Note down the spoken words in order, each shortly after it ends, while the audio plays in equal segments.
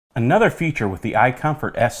Another feature with the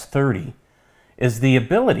iComfort S30 is the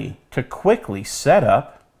ability to quickly set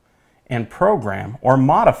up and program or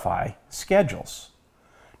modify schedules.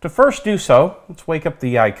 To first do so, let's wake up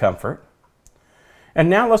the iComfort. And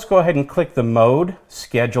now let's go ahead and click the Mode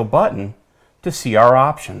Schedule button to see our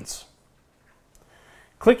options.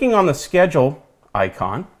 Clicking on the Schedule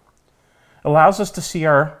icon allows us to see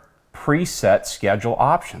our preset schedule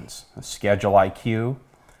options: a Schedule IQ,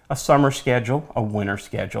 a summer schedule, a winter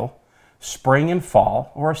schedule, spring and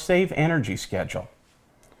fall, or a save energy schedule.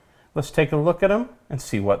 Let's take a look at them and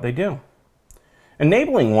see what they do.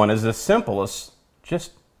 Enabling one is as simple as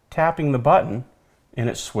just tapping the button and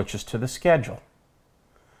it switches to the schedule.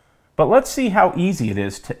 But let's see how easy it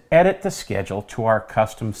is to edit the schedule to our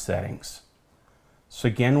custom settings. So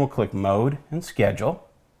again, we'll click Mode and Schedule.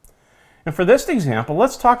 And for this example,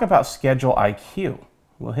 let's talk about Schedule IQ.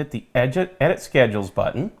 We'll hit the Edit Schedules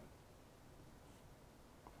button.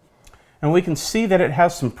 And we can see that it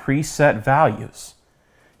has some preset values.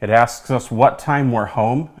 It asks us what time we're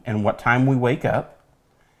home and what time we wake up,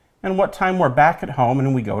 and what time we're back at home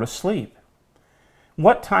and we go to sleep,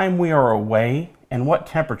 what time we are away, and what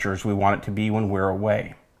temperatures we want it to be when we're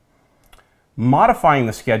away. Modifying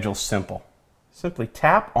the schedule is simple. Simply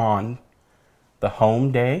tap on the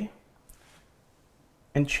home day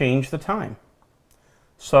and change the time.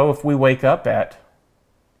 So if we wake up at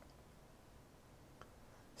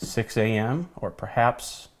 6 a.m. or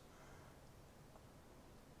perhaps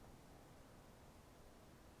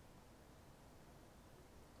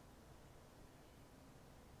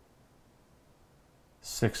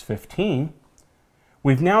 6:15,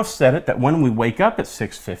 we've now set it that when we wake up at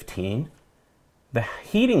 6:15, the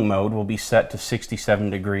heating mode will be set to 67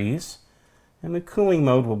 degrees and the cooling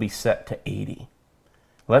mode will be set to 80.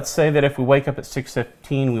 Let's say that if we wake up at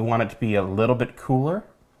 6:15, we want it to be a little bit cooler.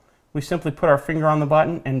 We simply put our finger on the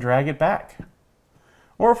button and drag it back.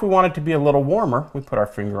 Or if we want it to be a little warmer, we put our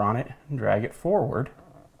finger on it and drag it forward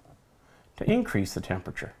to increase the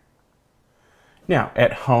temperature. Now,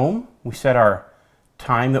 at home, we set our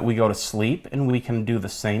time that we go to sleep, and we can do the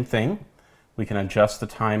same thing. We can adjust the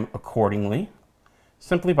time accordingly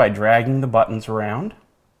simply by dragging the buttons around.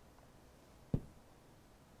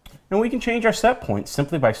 And we can change our set points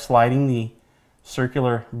simply by sliding the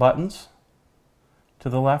circular buttons to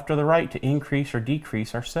the left or the right to increase or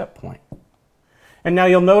decrease our set point. And now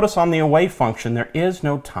you'll notice on the away function there is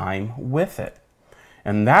no time with it.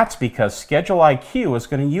 And that's because Schedule IQ is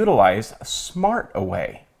going to utilize Smart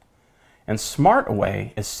Away. And Smart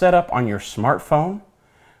Away is set up on your smartphone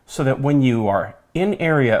so that when you are in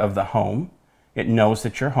area of the home, it knows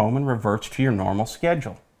that you're home and reverts to your normal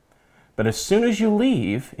schedule. But as soon as you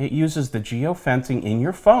leave, it uses the geofencing in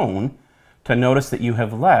your phone to notice that you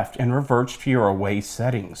have left and reverts to your away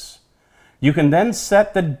settings. You can then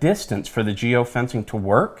set the distance for the geofencing to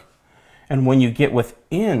work, and when you get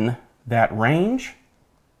within that range,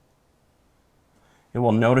 it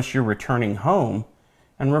will notice you're returning home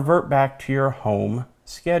and revert back to your home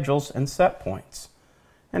schedules and set points.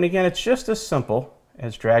 And again, it's just as simple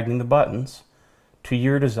as dragging the buttons to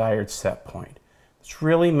your desired set point. This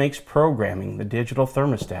really makes programming the digital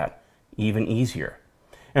thermostat even easier.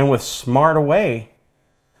 And with Smart Away,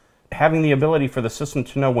 having the ability for the system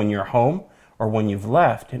to know when you're home or when you've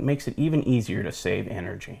left, it makes it even easier to save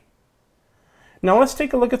energy. Now let's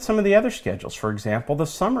take a look at some of the other schedules. For example, the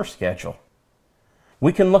summer schedule.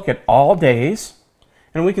 We can look at all days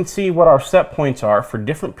and we can see what our set points are for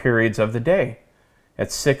different periods of the day.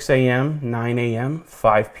 At 6 a.m., 9 a.m.,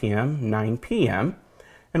 5 p.m., 9 p.m.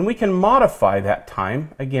 And we can modify that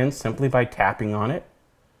time, again, simply by tapping on it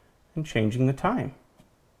and changing the time.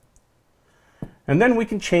 And then we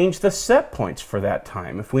can change the set points for that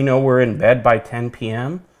time. If we know we're in bed by 10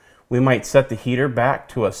 p.m., we might set the heater back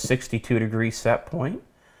to a 62-degree set point,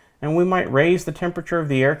 and we might raise the temperature of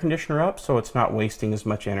the air conditioner up so it's not wasting as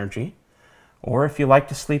much energy. Or if you like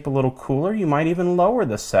to sleep a little cooler, you might even lower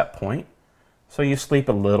the set point so you sleep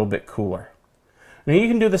a little bit cooler. Now you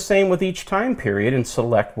can do the same with each time period and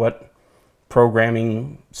select what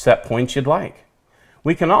programming set points you'd like.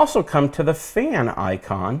 We can also come to the fan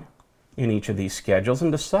icon in each of these schedules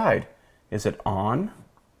and decide, is it on,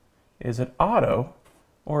 is it auto,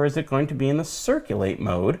 or is it going to be in the circulate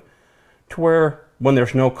mode, to where when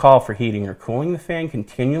there's no call for heating or cooling, the fan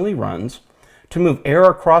continually runs to move air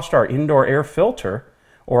across our indoor air filter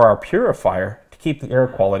or our purifier to keep the air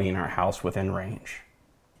quality in our house within range.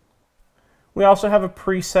 We also have a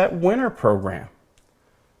preset winter program,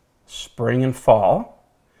 spring and fall.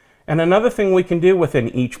 And another thing we can do within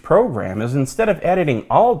each program is instead of editing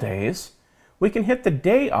all days, we can hit the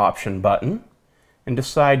day option button and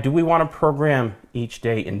decide, do we want to program each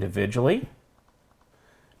day individually?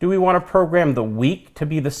 Do we want to program the week to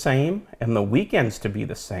be the same and the weekends to be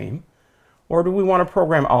the same? Or do we want to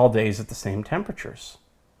program all days at the same temperatures?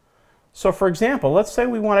 So for example, let's say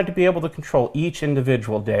we wanted to be able to control each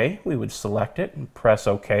individual day. We would select it and press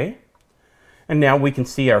OK. And now we can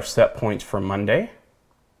see our set points for Monday,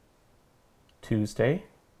 Tuesday,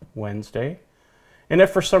 Wednesday. And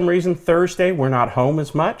if for some reason Thursday we're not home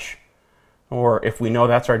as much, or if we know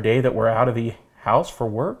that's our day that we're out of the house for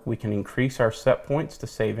work, we can increase our set points to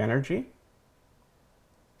save energy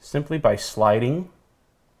simply by sliding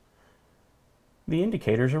the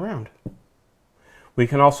indicators around. We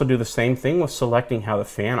can also do the same thing with selecting how the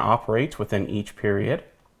fan operates within each period.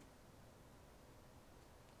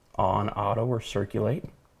 On, auto, or circulate.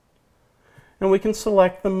 And we can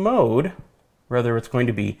select the mode, whether it's going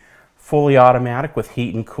to be fully automatic with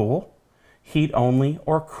heat and cool, heat only,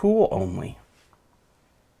 or cool only.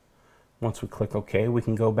 Once we click OK, we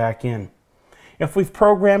can go back in. If we've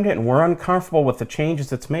programmed it and we're uncomfortable with the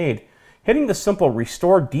changes it's made, hitting the simple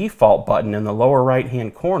Restore Default button in the lower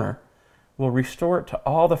right-hand corner will restore it to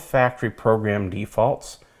all the factory program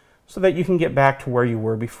defaults so that you can get back to where you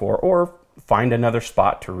were before or find another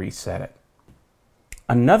spot to reset it.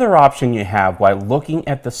 Another option you have while looking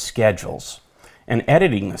at the schedules and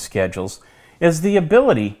editing the schedules is the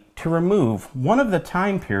ability to remove one of the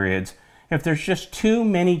time periods if there's just too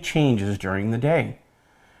many changes during the day.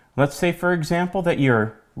 Let's say, for example, that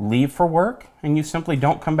you leave for work and you simply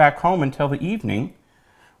don't come back home until the evening.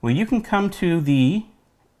 Well, you can come to the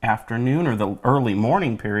afternoon or the early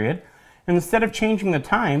morning period, and instead of changing the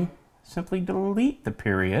time, simply delete the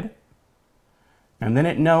period. And then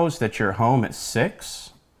it knows that you're home at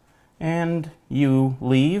 6, and you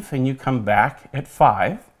leave and you come back at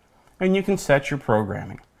 5, and you can set your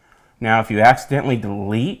programming. Now, if you accidentally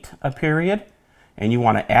delete a period and you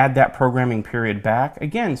want to add that programming period back,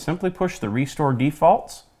 again, simply push the Restore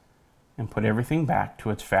Defaults and put everything back to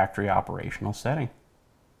its factory operational setting.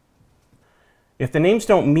 If the names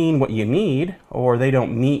don't mean what you need, or they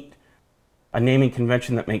don't meet a naming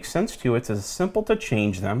convention that makes sense to you, it's as simple to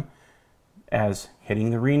change them as hitting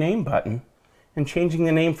the Rename button and changing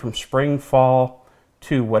the name from Spring, Fall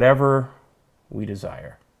to whatever we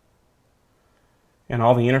desire. And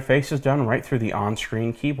all the interface is done right through the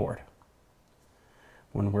on-screen keyboard.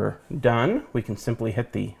 When we're done, we can simply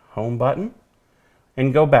hit the Home button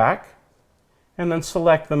and go back, and then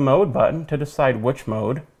select the Mode button to decide which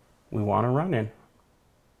mode we want to run in.